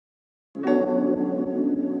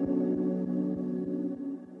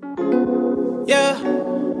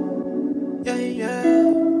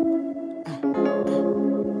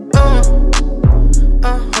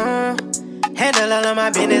my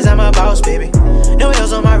business, I'm a boss, baby. No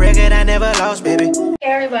hills on my record, I never lost, baby. Hey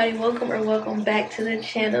everybody, welcome back to the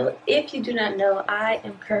channel. If you do not know, I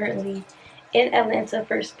am currently in Atlanta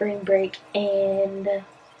for spring break and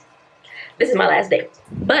this is my last day.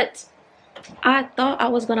 But I thought I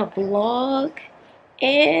was gonna vlog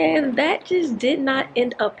and that just did not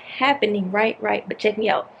end up happening, right? But check me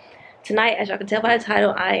out. Tonight, as y'all can tell by the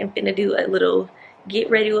title, I am finna do a little get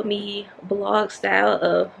ready with me vlog style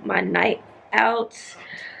of my night out.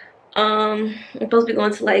 I'm supposed to be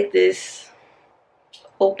going to like this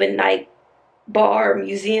open night bar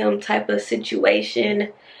museum type of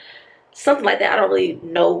situation, something like that. I don't really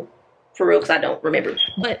know for real because I don't remember,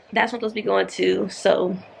 but that's what I'm supposed to be going to.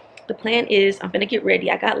 So the plan is I'm gonna get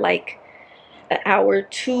ready. I got like an hour,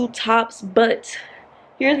 2 tops, but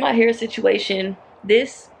here's my hair situation.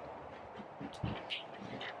 This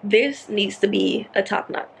needs to be a top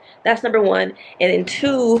knot. That's number 1. And then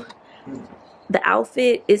 2, the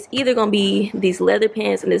outfit is either gonna be these leather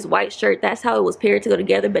pants and this white shirt. That's how it was paired to go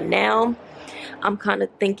together, but now I'm kind of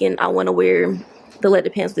thinking I want to wear the leather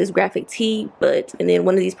pants with this graphic tee, and then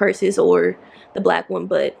one of these purses or the black one,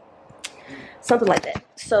 but something like that.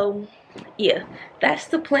 So yeah, that's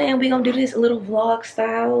the plan. We're gonna do this a little vlog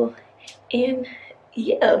style, and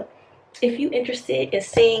yeah, if you interested in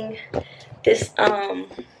seeing this, don't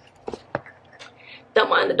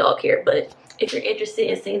mind the dog hair, but if you're interested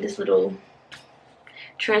in seeing this little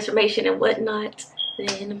transformation and whatnot,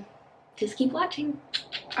 then just keep watching.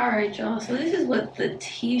 All right, y'all, so this is what the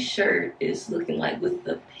t-shirt is looking like with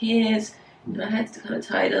the pants, and I had to kind of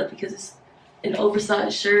tie it up because it's an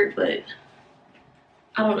oversized shirt, but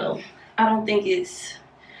I don't know, I don't think it's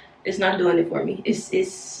not doing it for me.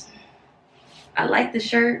 It's I like the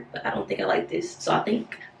shirt, but I don't think I like this, so I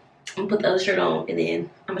think I'm gonna put the other shirt on and then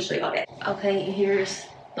I'm gonna show y'all that. Okay, and here's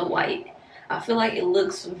the white. I feel like it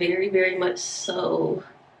looks very much so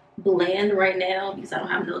bland right now because I don't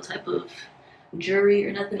have no type of jewelry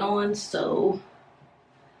or nothing on, so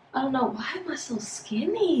I don't know. Why am I so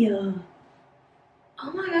skinny? Oh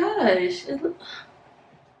my gosh, I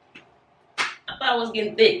thought I was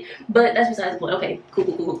getting thick, but that's besides the point. Okay,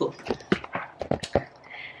 cool.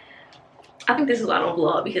 I think this is why I don't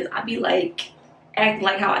vlog, because I be like acting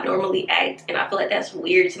like how I normally act, and I feel like that's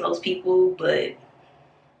weird to most people, but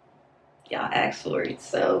y'all asked for it,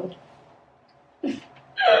 so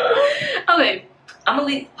okay, I'm gonna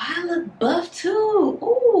leave. Why I look buff too?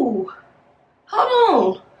 Ooh,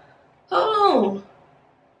 hold on,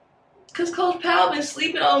 cause Coach Powell been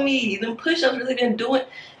sleeping on me. Them push-ups really been doing.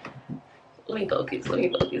 Let me focus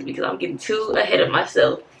because I'm getting too ahead of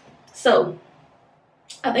myself. So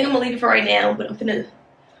I think I'm gonna leave it for right now, but I'm gonna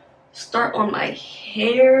start on my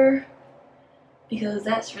hair because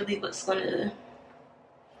that's really what's gonna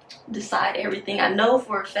decide everything. I know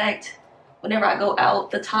for a fact whenever I go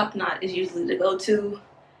out, the top knot is usually the go-to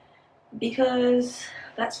because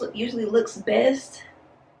that's what usually looks best.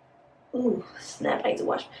 Ooh, snap, I need to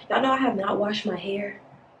wash. Y'all know I have not washed my hair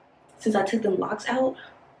since I took them locks out.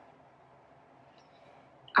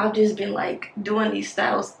 I've just been like doing these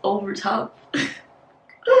styles over top.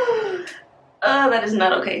 That is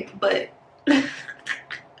not okay, but it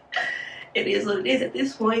is what it is at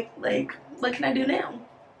this point. Like, what can I do now?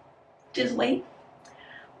 Just wait.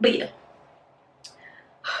 But yeah.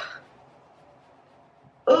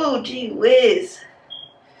 Oh, gee whiz.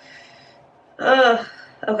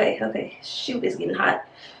 Okay. Shoot, it's getting hot.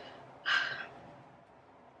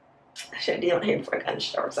 I should have did my hair before I got in the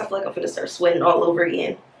shower because I feel like I'm gonna start sweating all over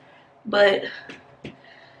again. But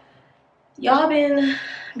y'all been,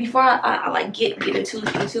 before I like get into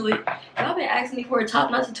it, y'all been asking me for a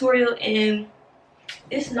top knot tutorial, and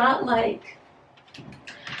it's not like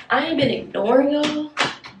I ain't been ignoring y'all,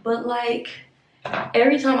 but like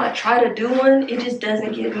every time I try to do one, it just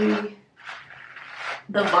doesn't give me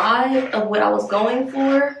the vibe of what I was going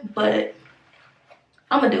for. But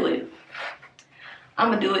I'm gonna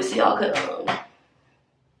do it so y'all could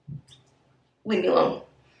leave me alone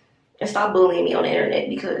and stop bullying me on the internet,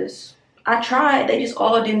 because I tried. They just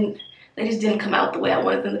didn't come out the way I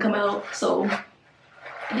wanted them to come out, so I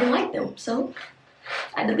didn't like them, so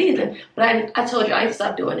I deleted them. But I told you I need to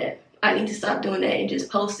stop doing that. I need to stop doing that and just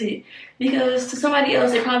post it, because to somebody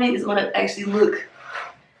else it probably is gonna actually look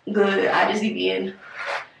good. I just be being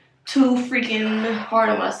too freaking hard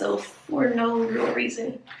on myself for no real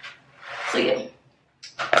reason. So yeah,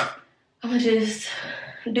 I'm gonna just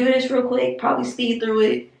do this real quick, probably speed through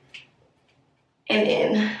it, and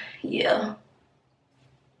then yeah,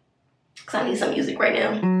 because I need some music right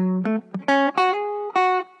now.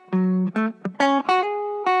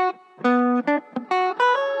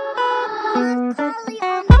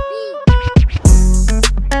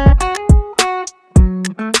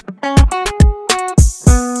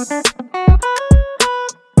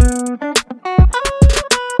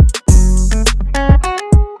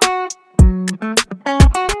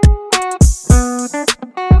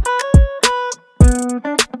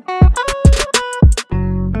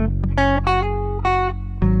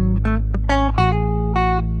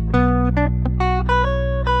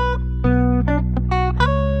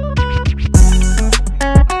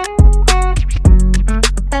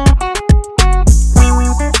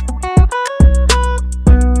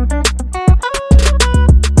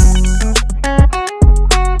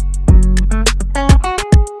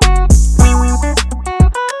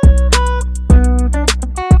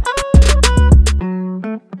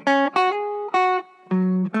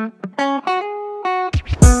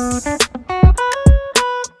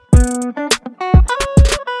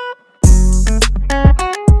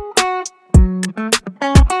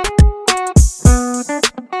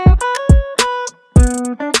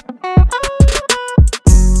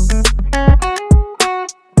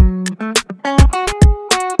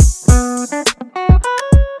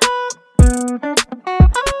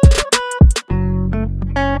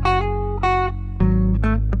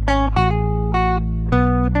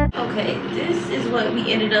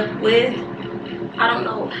 Ended up with, I don't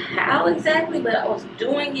know how exactly, but I was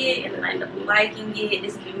doing it and then I ended up liking it.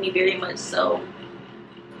 It's giving me very much so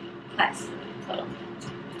classy. Hold on.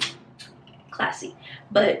 Classy.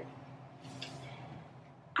 But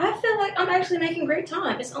I feel like I'm actually making great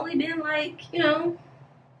time. It's only been like, you know,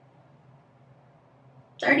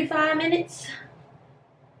 35 minutes.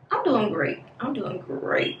 I'm doing great. I'm doing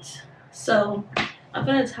great. So I'm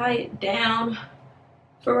gonna tie it down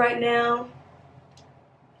for right now.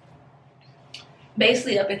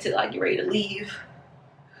 Basically up until I get ready to leave.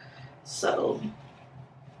 So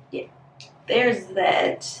yeah, there's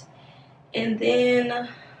that. And then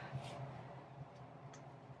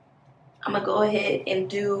I'm gonna go ahead and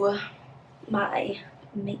do my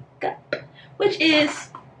makeup, which is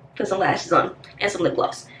put some lashes on and some lip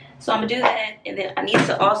gloss. So I'm gonna do that, and then I need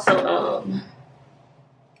to also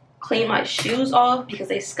clean my shoes off because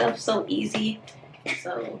they scuff so easy.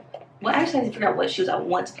 So, well, actually I have to figure out what shoes I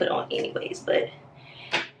want to put on anyways, but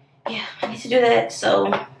yeah, I need to do that.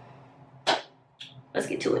 So let's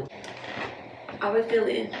get to it. Are we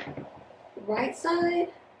feeling right side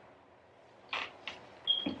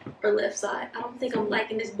or left side? I don't think I'm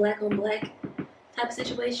liking this black on black type of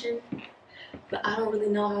situation, but I don't really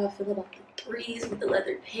know how I feel about the threes with the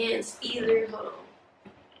leather pants either. Hold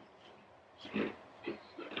on.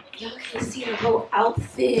 Y'all can't see the whole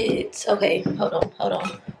outfit. Okay, hold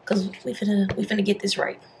on. Cause we finna get this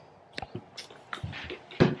right.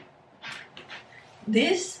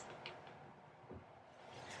 This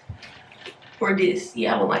or this?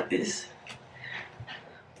 Yeah, I don't like this.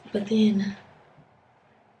 But then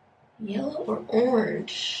yellow or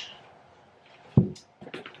orange?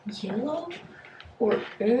 Yellow or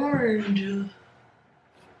orange?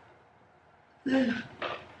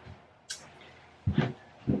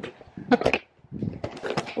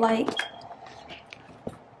 Like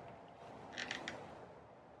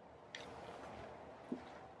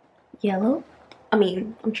yellow? I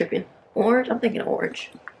mean, I'm tripping. Orange? I'm thinking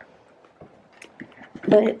orange.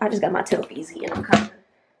 But I just got my tail easy and I'm kind of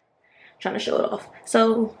trying to show it off.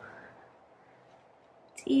 So,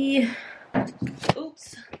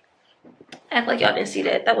 oops. Act like y'all didn't see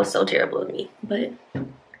that. That was so terrible of me. But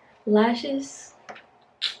lashes,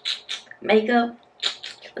 makeup.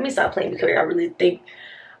 Let me stop playing because I really think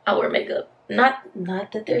I wear makeup. Not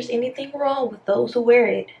that there's anything wrong with those who wear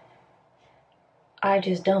it. I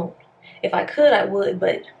just don't. If I could, I would,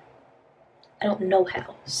 but I don't know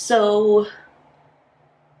how. So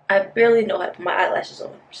I barely know how to put my eyelashes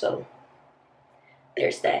on. So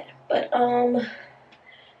there's that. But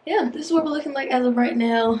yeah, this is what we're looking like as of right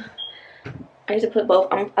now. I need to put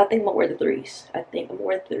both. I think I'm gonna wear the threes. I think I'm gonna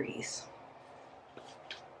wear the threes.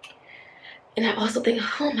 And I also think,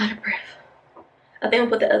 oh, I'm out of breath. I think I'm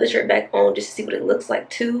gonna put the other shirt back on just to see what it looks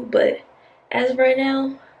like too. But as of right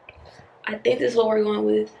now, I think this is what we're going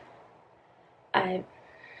with.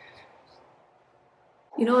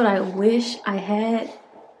 You know what I wish I had?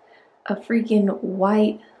 A freaking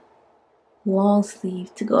white long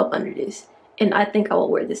sleeve to go up under this. And I think I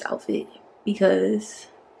will wear this outfit because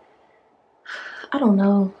I don't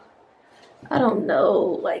know.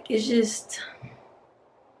 Like, it's just,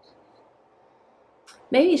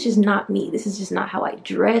 maybe it's just not me. This is just not how I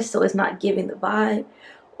dress, so it's not giving the vibe.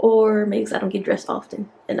 Or maybe because I don't get dressed often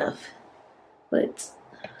enough. But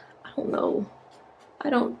I don't know. I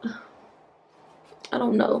don't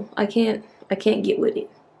know. I can't get with it.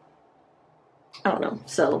 I don't know.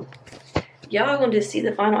 So y'all gonna just see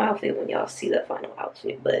the final outfit when y'all see the final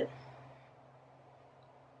outfit. But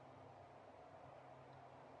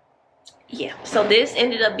yeah, so this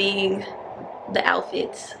ended up being the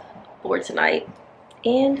outfits for tonight,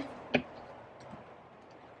 and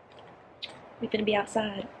we finna be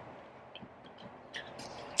outside.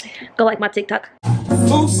 Go like my TikTok.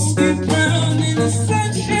 Folks get down in the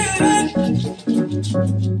sunshine.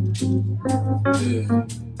 Yeah.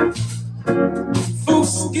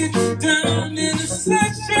 Folks get down in the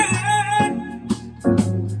sunshine.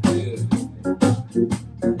 Yeah.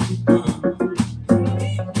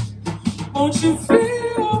 Won't you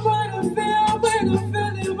feel what I feel when I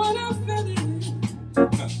feel it, when I feel it?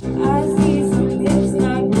 I see some lips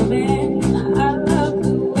not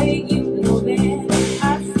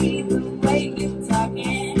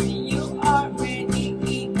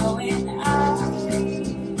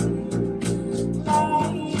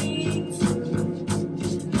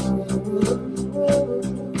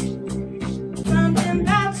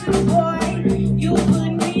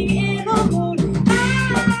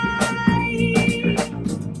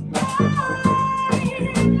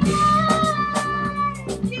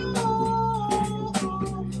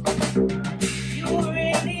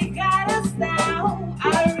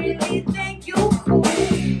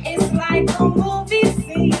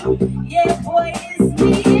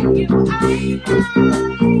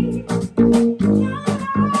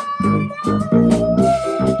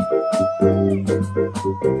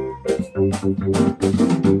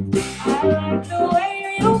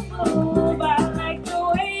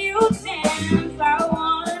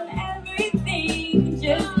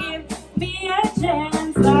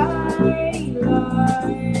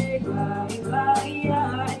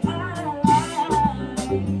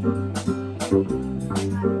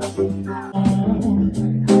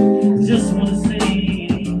Just wanna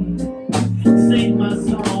sing my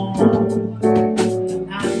song.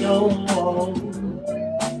 I know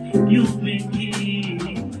you've been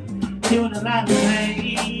hearing a lot of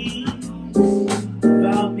things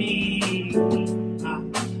about me.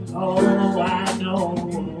 Oh, I know.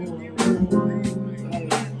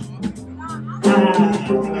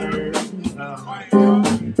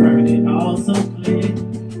 I've heard it all so clear,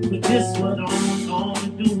 but this what I'm gonna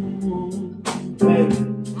do, baby.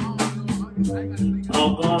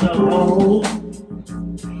 I'm gonna hold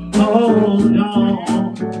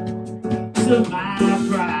on to my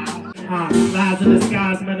pride. Lies in the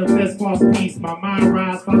skies manifest false peace. My mind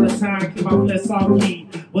rise, Father time, keep my flesh off key.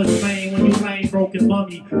 What's lame when you lame, broken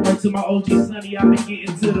bummy? Word to my OG Sonny, I've been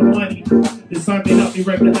getting to the money. This sermon helped me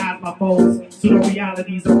recognize my foes. To the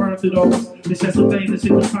realities I burned through those. It's just some things that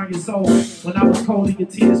shit will turn your soul. When I was cold, your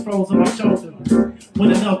tears froze on my shoulder.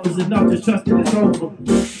 When enough is enough, just trust it, it's over.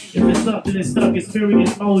 If it's up, then it's stuck, it's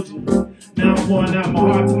experience mojo. Now I'm pouring out my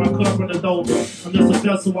heart to my cup runneth over. I'm just a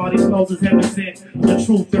vessel, all these flows is heaven sent. The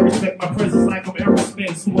truth, they respect my presence like I'm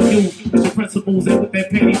Aerosmith. Who are you? It's your principles, and with that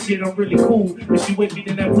petty shit, I'm really cool. If she with me,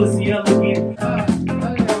 then that pussy elegant.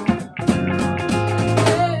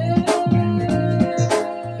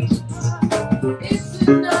 It's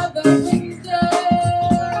another Wednesday,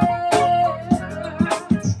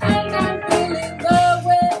 and I'm feeling the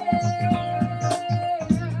way.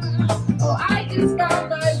 Oh, I just found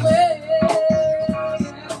my way.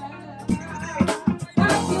 I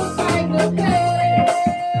feel kind of pain.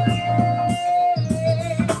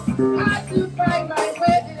 I do find my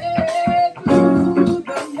way through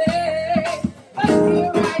the day. But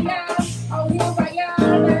here I am, oh here I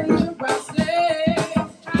am, and here I stay.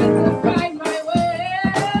 Trying to find my way.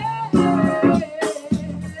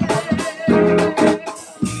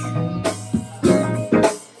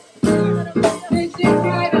 This is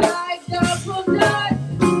kind of like double dutch.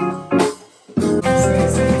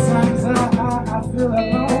 Sometimes I feel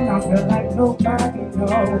alone, I feel like nobody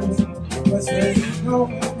knows what's really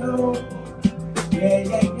going on. Yeah.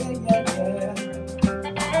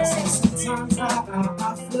 Sometimes I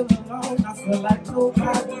feel alone, I feel like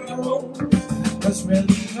nobody knows what's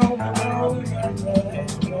really going on. Yeah.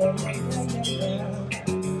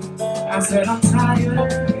 I said I'm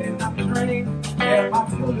tired and I'm drained, yeah, my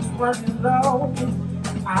food is running low.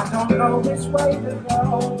 I don't know which way to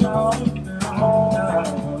go, no.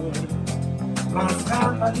 My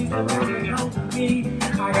family depending on me.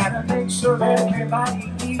 I gotta make sure that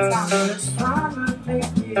everybody eats. I'm just trying to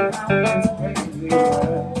make it out this crazy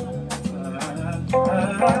world.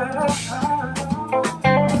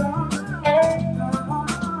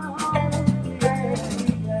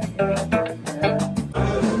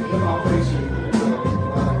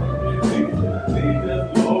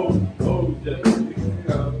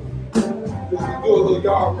 Do a little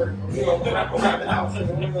yard work, you know, around the house.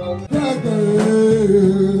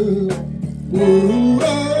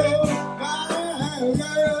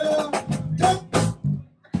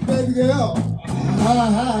 Baby girl.